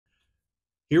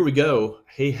Here we go.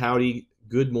 Hey, howdy.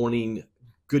 Good morning.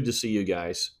 Good to see you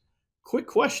guys. Quick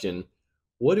question.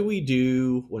 What do we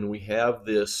do when we have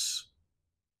this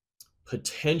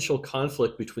potential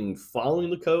conflict between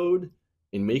following the code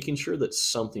and making sure that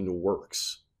something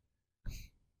works?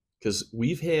 Because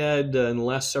we've had in the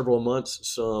last several months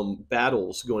some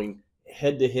battles going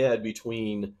head to head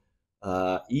between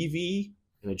EV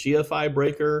and a GFI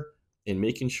breaker and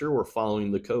making sure we're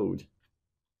following the code.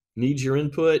 Needs your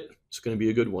input. It's going to be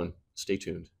a good one. Stay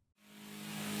tuned.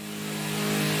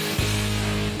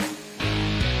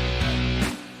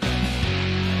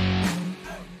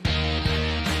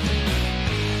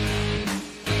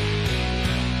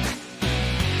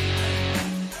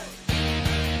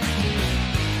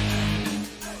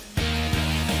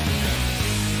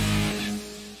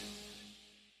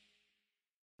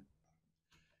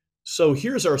 So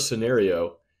here's our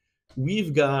scenario.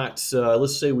 We've got,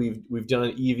 let's say we've done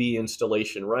an EV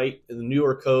installation, right? And the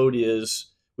newer code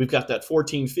is, we've got that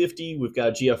 1450, we've got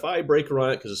a GFI breaker on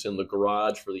it because it's in the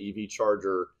garage for the EV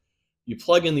charger. You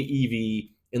plug in the EV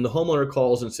and the homeowner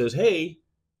calls and says, hey,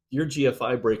 your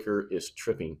GFI breaker is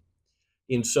tripping.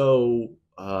 And so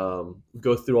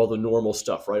go through all the normal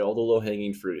stuff, right? All the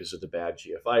low-hanging fruit. Is it the bad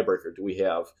GFI breaker? Do we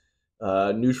have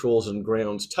neutrals and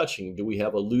grounds touching? Do we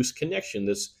have a loose connection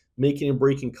that's making and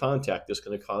breaking contact that's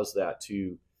going to cause that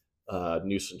to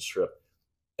nuisance trip?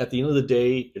 At the end of the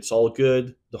day, it's all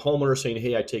good. The homeowner saying,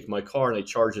 hey, I take my car and I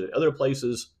charge it at other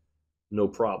places, no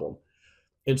problem.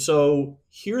 And so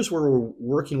here's where we're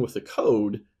working with the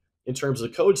code in terms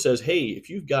of the code says, hey, if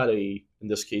you've got in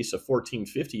this case, a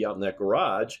 1450 out in that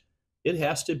garage, it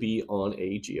has to be on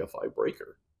a GFI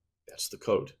breaker. That's the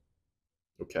code.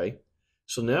 Okay.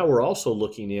 So now we're also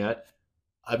looking at,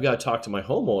 I've got to talk to my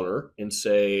homeowner and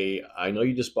say, I know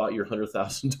you just bought your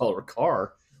 $100,000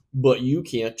 car, but you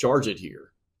can't charge it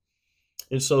here.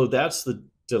 And so that's the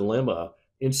dilemma.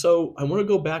 And so I want to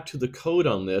go back to the code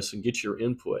on this and get your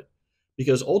input,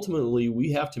 because ultimately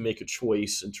we have to make a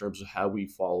choice in terms of how we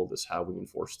follow this, how we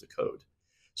enforce the code.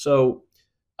 So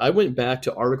I went back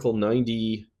to Article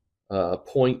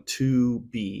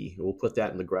 90.2b. We'll put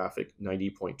that in the graphic,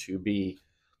 90.2b.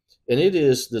 And it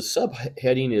is, the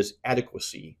subheading is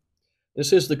adequacy. It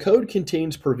says the code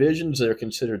contains provisions that are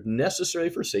considered necessary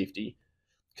for safety.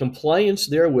 Compliance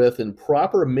therewith and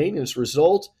proper maintenance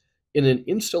result in an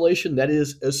installation that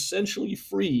is essentially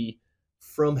free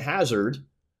from hazard.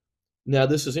 Now,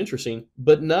 this is interesting,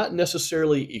 but not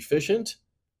necessarily efficient,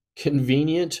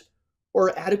 convenient,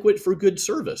 or adequate for good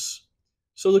service.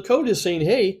 So the code is saying,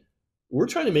 hey, we're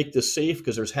trying to make this safe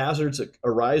because there's hazards that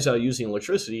arise out of using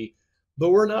electricity,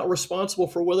 but we're not responsible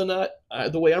for whether or not,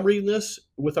 the way I'm reading this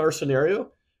with our scenario,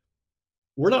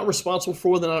 we're not responsible for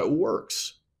whether or not it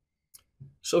works.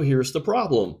 So here's the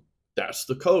problem. That's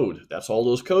the code. That's all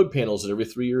those code panels that every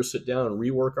 3 years sit down and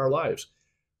rework our lives.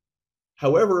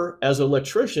 However, as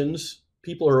electricians,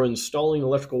 people who are installing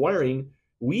electrical wiring,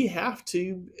 we have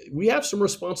some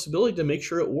responsibility to make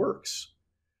sure it works.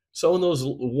 So in those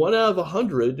 1 out of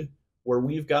 100 where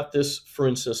we've got this, for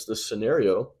instance, this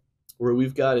scenario, where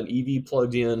we've got an EV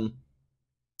plugged in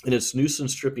and it's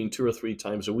nuisance tripping 2 or 3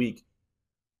 times a week,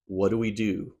 what do we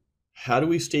do? How do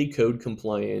we stay code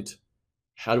compliant?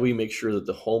 How do we make sure that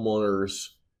the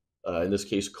homeowner's, in this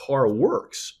case, car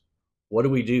works? What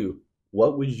do we do?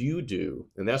 What would you do?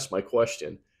 And that's my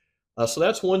question. So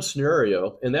that's one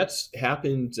scenario, and that's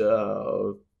happened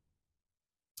in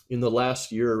the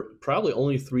last year, probably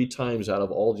only 3 times out of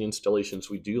all the installations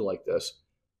we do like this,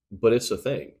 but it's a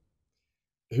thing.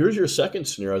 Here's your second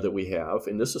scenario that we have,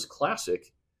 and this is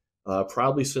classic,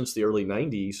 probably since the early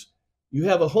 90s. You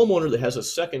have a homeowner that has a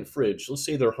second fridge. Let's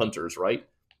say they're hunters, right?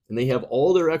 And they have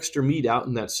all their extra meat out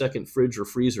in that second fridge or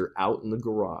freezer out in the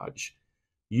garage.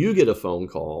 You get a phone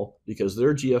call because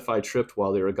their GFI tripped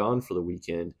while they were gone for the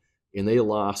weekend, and they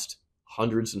lost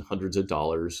hundreds and hundreds of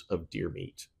dollars of deer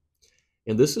meat.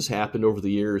 And this has happened over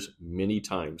the years many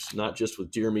times, not just with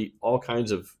deer meat, all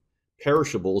kinds of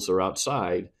perishables are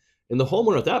outside. And the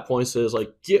homeowner at that point says,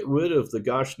 like, get rid of the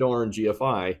gosh darn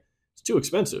GFI. It's too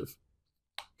expensive.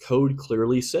 Code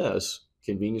clearly says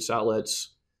convenience outlets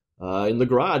in the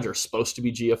garage are supposed to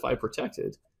be GFI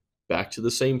protected. Back to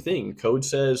the same thing. Code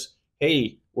says,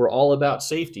 hey, we're all about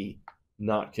safety,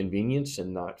 not convenience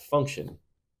and not function.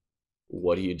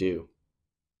 What do you do?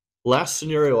 Last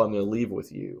scenario I'm going to leave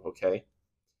with you, okay?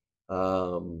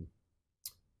 Homeowner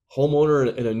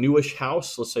in a newish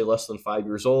house, let's say less than 5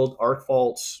 years old, arc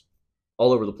faults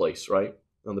all over the place, right,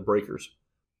 on the breakers.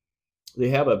 They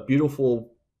have a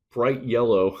beautiful bright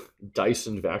yellow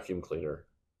Dyson vacuum cleaner.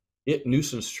 It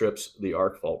nuisance trips the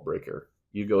arc fault breaker.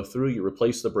 You go through, you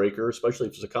replace the breaker, especially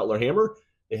if it's a Cutler hammer,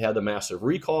 They had the massive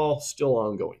recall, still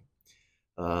ongoing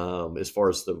as far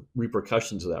as the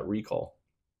repercussions of that recall.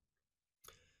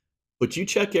 But you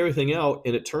check everything out,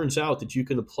 and it turns out that you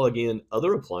can plug in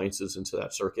other appliances into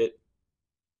that circuit,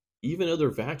 even other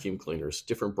vacuum cleaners,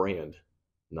 different brand,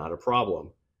 not a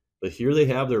problem. But here they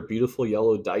have their beautiful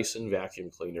yellow Dyson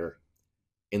vacuum cleaner,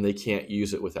 and they can't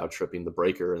use it without tripping the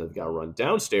breaker, and they've got to run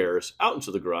downstairs, out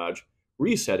into the garage,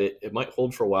 reset it. It might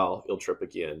hold for a while. It'll trip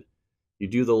again. You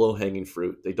do the low-hanging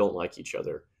fruit. They don't like each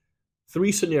other.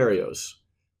 3 scenarios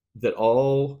that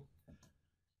all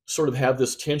sort of have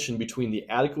this tension between the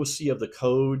adequacy of the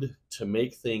code to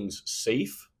make things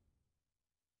safe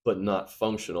but not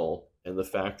functional, and the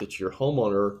fact that your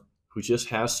homeowner who just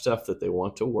has stuff that they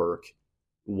want to work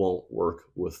won't work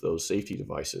with those safety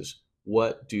devices.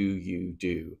 What do you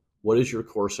do? What is your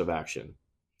course of action?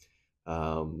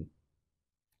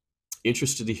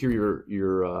 Interested to hear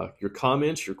your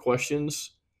comments, your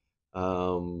questions.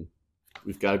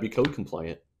 We've got to be code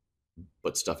compliant,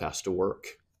 but stuff has to work.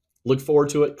 Look forward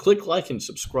to it. Click like and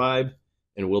subscribe,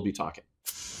 and we'll be talking.